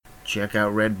Check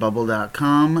out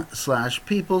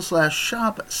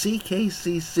redbubble.com/people/shop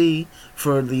CKCC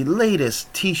for the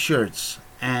latest t-shirts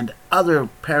and other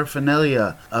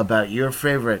paraphernalia about your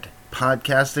favorite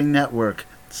podcasting network,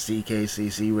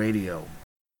 CKCC Radio.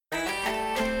 You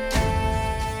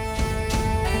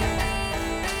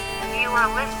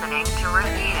are listening to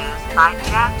reviews by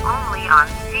Jeff only on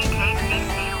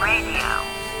CKCC Radio.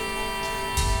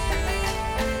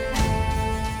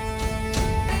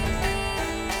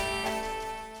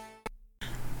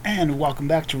 And welcome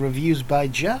back to Reviews by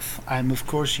Jeff. I'm, of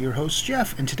course, your host,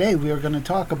 Jeff, and today we are going to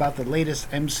talk about the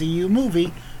latest MCU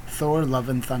movie, Thor: Love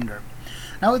and Thunder.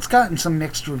 Now, it's gotten some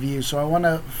mixed reviews, so I want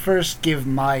to first give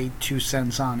my 2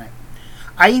 cents on it.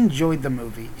 I enjoyed the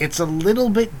movie. It's a little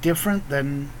bit different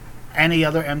than any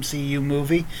other MCU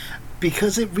movie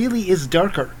because it really is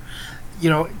darker. You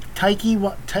know, Taika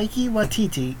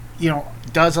Waititi,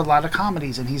 does a lot of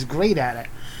comedies, and he's great at it.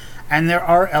 And there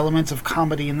are elements of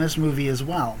comedy in this movie as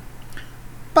well.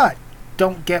 But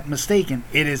don't get mistaken,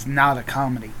 it is not a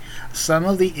comedy. Some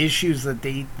of the issues that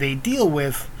they deal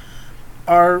with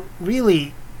are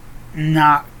really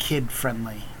not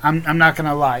kid-friendly. I'm not going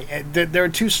to lie. There are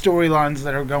 2 storylines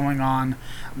that are going on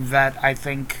that I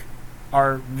think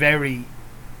are very,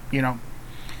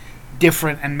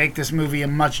 different and make this movie a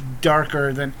much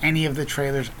darker than any of the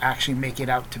trailers actually make it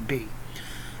out to be.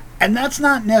 And that's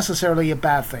not necessarily a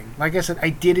bad thing. Like I said, I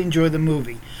did enjoy the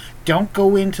movie. Don't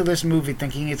go into this movie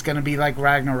thinking it's going to be like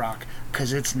Ragnarok,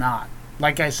 because it's not.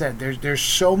 Like I said, there's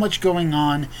so much going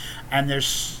on, and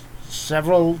there's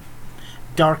several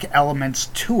dark elements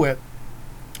to it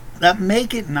that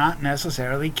make it not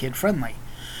necessarily kid-friendly.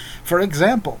 For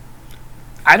example,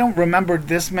 I don't remember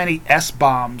this many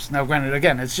S-bombs. Now, granted,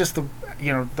 again, it's just the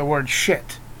word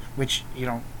shit, which,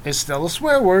 is still a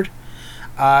swear word.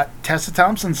 Tessa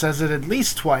Thompson says it at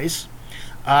least twice.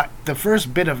 The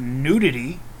first bit of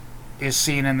nudity is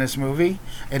seen in this movie.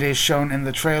 It is shown in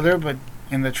the trailer, but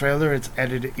in the trailer it's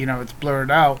edited, it's blurred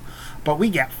out. But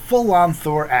we get full-on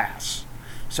Thor ass.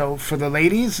 So for the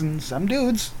ladies and some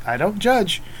dudes, I don't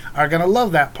judge, are going to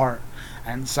love that part.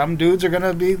 And some dudes are going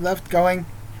to be left going,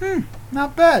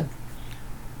 not bad.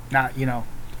 Not,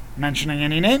 mentioning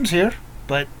any names here,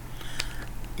 but,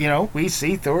 we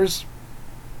see Thor's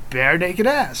bare naked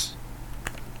ass.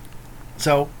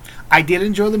 So I did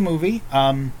enjoy the movie.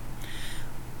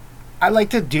 I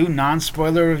like to do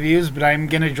non-spoiler reviews, but I'm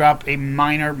going to drop a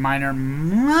minor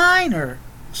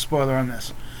spoiler on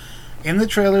this. In the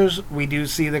trailers, we do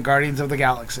see the Guardians of the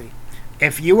Galaxy.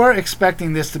 If you are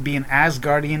expecting this to be an As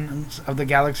Guardians of the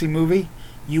Galaxy movie,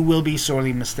 you will be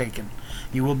sorely mistaken.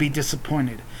 You will be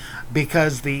disappointed,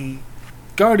 because the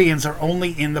Guardians are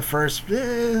only in the first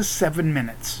 7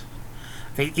 minutes.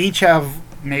 They each have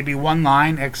maybe one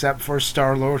line, except for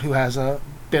Star-Lord, who has a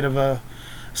bit of a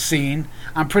scene.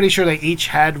 I'm pretty sure they each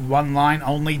had one line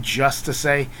only just to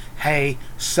say, hey,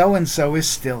 so-and-so is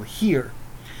still here.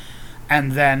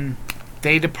 And then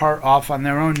they depart off on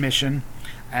their own mission,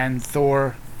 and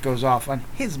Thor goes off on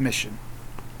his mission.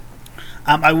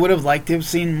 I would have liked to have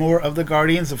seen more of the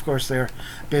Guardians. Of course, they're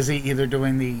busy either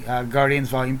doing the Guardians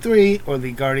Volume 3 or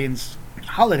the Guardians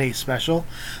Holiday Special.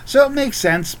 So it makes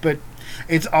sense, but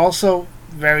it's also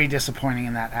very disappointing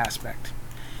in that aspect.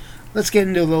 Let's get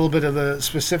into a little bit of the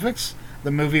specifics. The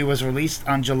movie was released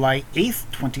on July 8th,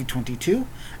 2022,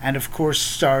 and of course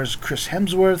stars Chris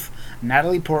Hemsworth,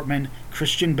 Natalie Portman,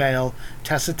 Christian Bale,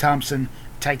 Tessa Thompson,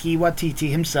 Taika Waititi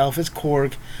himself as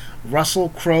Korg, Russell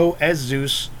Crowe as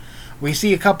Zeus. We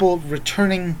see a couple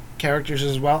returning characters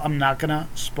as well. I'm not going to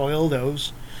spoil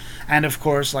those. And of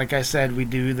course, like I said, we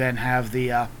do then have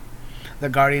the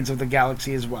Guardians of the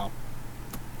Galaxy as well.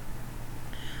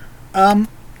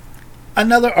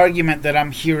 Another argument that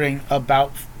I'm hearing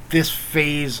about this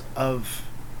phase of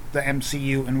the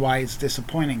MCU and why it's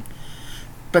disappointing,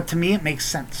 but to me it makes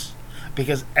sense,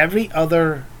 because every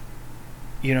other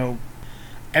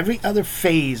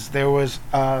phase there was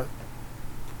a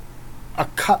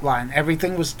cut line.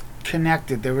 Everything was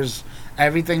connected.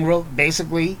 Everything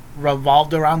basically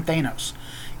revolved around Thanos.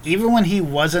 Even when he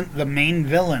wasn't the main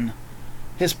villain,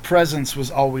 his presence was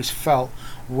always felt,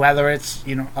 whether it's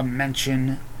a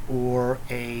mention or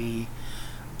a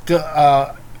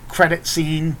credit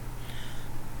scene,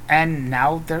 and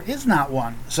now there is not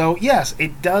one. So yes,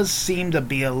 it does seem to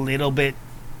be a little bit,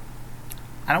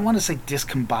 I don't want to say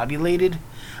discombobulated,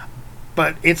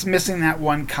 but it's missing that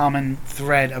one common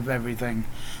thread of everything,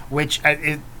 which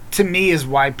to me is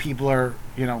why people are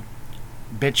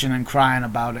bitching and crying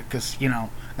about it, because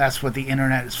that's what the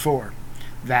internet is for.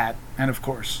 That, and of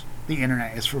course the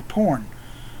internet is for porn.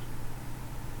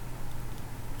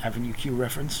 Avenue Q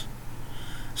reference.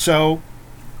 So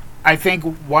I think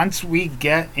once we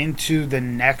get into the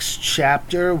next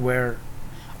chapter where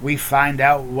we find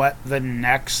out what the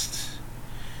next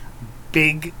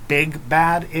big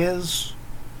bad is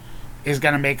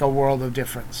going to make a world of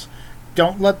difference.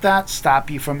 Don't let that stop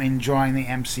you from enjoying the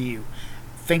MCU.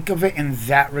 Think of it in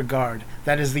that regard.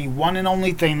 That is the one and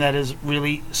only thing that is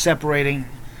really separating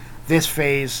this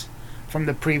phase from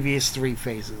the previous 3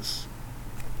 phases.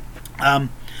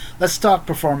 Let's talk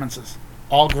performances.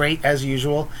 All great as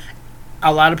usual.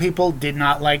 A lot of people did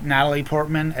not like Natalie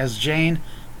Portman as Jane.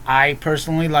 I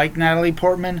personally like Natalie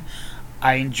Portman.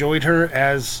 I enjoyed her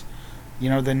as,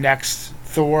 the next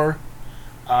Thor.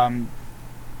 I'm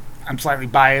slightly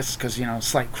biased because,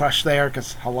 slight crush there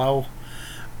because hello.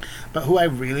 But who I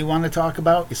really want to talk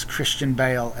about is Christian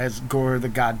Bale as Gore the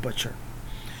God Butcher.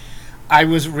 I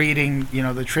was reading,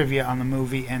 the trivia on the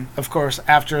movie, and of course,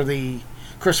 after the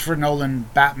Christopher Nolan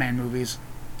Batman movies,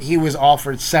 he was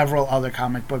offered several other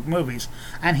comic book movies,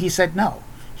 and he said no.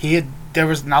 There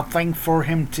was nothing for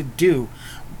him to do.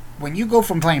 When you go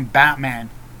from playing Batman,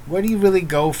 where do you really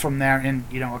go from there in,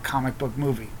 a comic book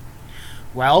movie?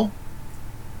 Well,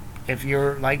 if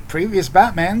you're like previous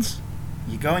Batmans,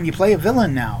 you go and you play a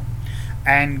villain now.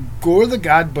 And Gore the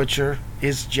God Butcher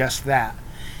is just that.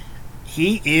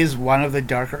 He is one of the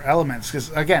darker elements,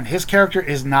 because, again, his character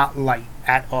is not light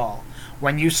at all.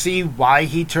 When you see why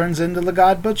he turns into the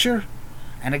God Butcher,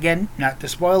 and again, not to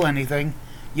spoil anything,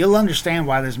 you'll understand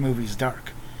why this movie's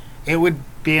dark. It would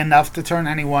be enough to turn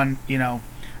anyone,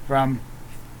 from,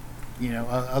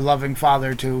 a loving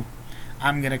father to,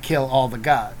 I'm going to kill all the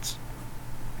gods.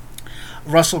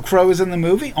 Russell Crowe is in the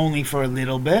movie, only for a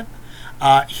little bit.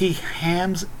 He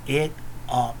hams it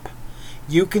up.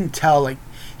 You can tell,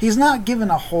 he's not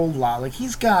given a whole lot.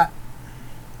 He's got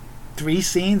 3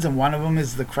 scenes, and one of them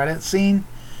is the credit scene.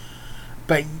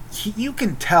 But you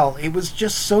can tell it was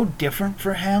just so different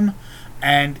for him,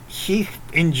 and he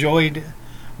enjoyed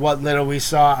what little we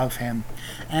saw of him.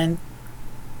 And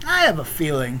I have a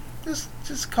feeling,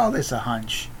 just call this a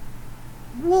hunch,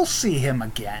 we'll see him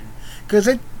again. Because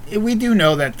we do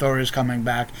know that Thor is coming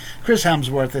back. Chris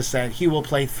Hemsworth has said he will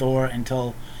play Thor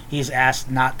until he's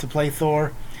asked not to play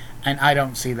Thor, and I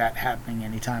don't see that happening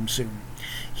anytime soon.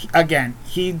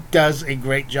 He does a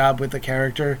great job with the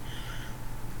character.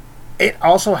 It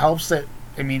also helps that,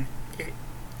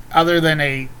 other than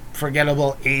a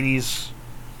forgettable 80s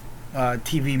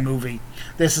TV movie,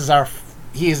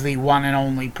 he is the one and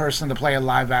only person to play a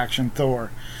live-action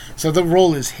Thor. So the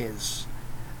role is his.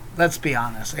 Let's be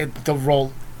honest. The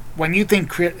role. When you think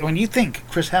Chris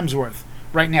Hemsworth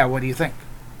right now, what do you think?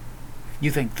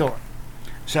 You think Thor.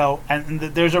 So, and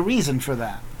there's a reason for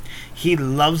that. He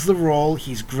loves the role.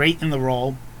 He's great in the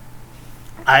role.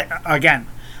 I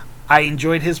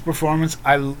enjoyed his performance.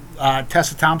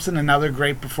 Tessa Thompson, another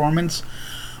great performance.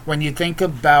 When you think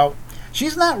about,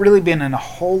 she's not really been in a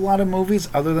whole lot of movies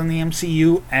other than the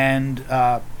MCU and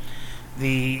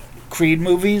the Creed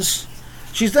movies.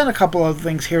 She's done a couple of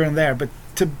things here and there, but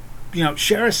to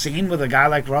share a scene with a guy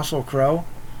like Russell Crowe,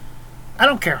 I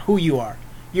don't care who you are,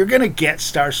 you're gonna get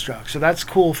starstruck. So that's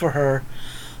cool for her.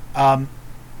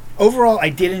 Overall, I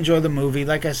did enjoy the movie.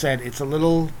 Like I said, it's a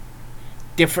little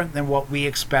different than what we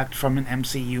expect from an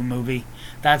MCU movie.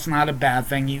 That's not a bad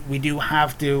thing. We do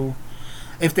have to,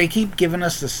 if they keep giving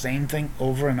us the same thing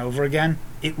over and over again,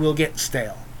 it will get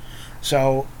stale.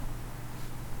 So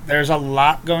there's a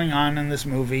lot going on in this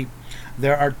movie.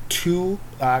 There are 2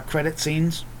 credit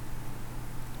scenes,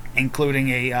 including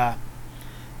a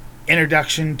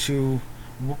introduction to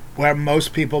where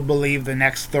most people believe the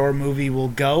next Thor movie will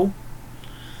go.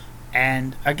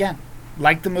 And again,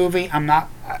 like the movie,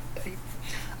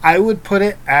 I would put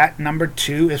it at number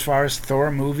 2 as far as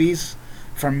Thor movies.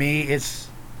 For me, it's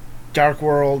Dark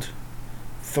World,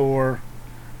 Thor,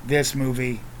 this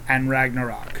movie, and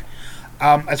Ragnarok.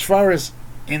 As far as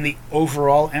in the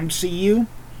overall MCU,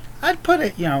 I'd put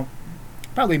it,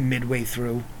 probably midway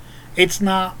through. It's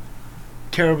not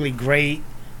terribly great.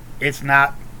 It's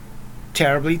not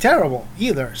terribly terrible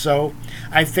either. So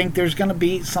I think there's going to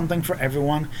be something for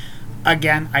everyone.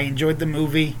 Again, I enjoyed the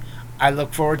movie. I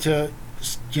look forward to,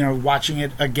 watching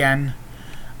it again,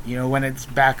 when it's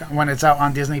out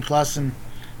on Disney Plus in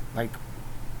like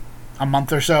a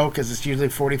month or so, because it's usually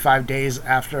 45 days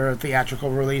after a theatrical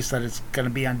release that it's going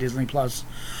to be on Disney Plus.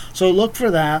 So look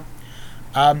for that.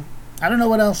 I don't know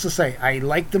what else to say. I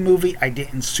liked the movie. I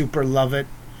didn't super love it.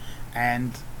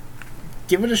 And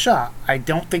give it a shot. I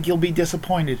don't think you'll be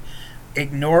disappointed.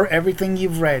 Ignore everything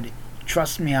you've read.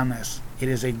 Trust me on this. It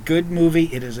is a good movie.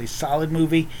 It is a solid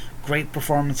movie. Great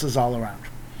performances all around.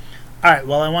 All right,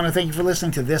 well, I want to thank you for listening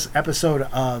to this episode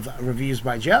of Reviews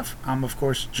by Jeff. I'm, of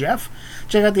course, Jeff.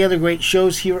 Check out the other great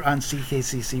shows here on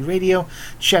CKCC Radio.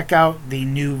 Check out the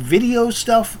new video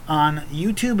stuff on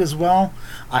YouTube as well.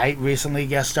 I recently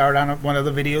guest starred on one of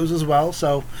the videos as well,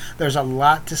 so there's a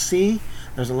lot to see.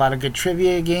 There's a lot of good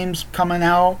trivia games coming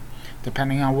out,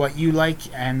 depending on what you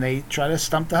like, and they try to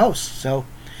stump the host. So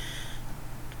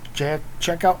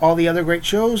check out all the other great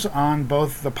shows on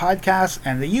both the podcast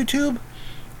and the YouTube.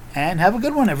 And have a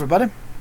good one, everybody.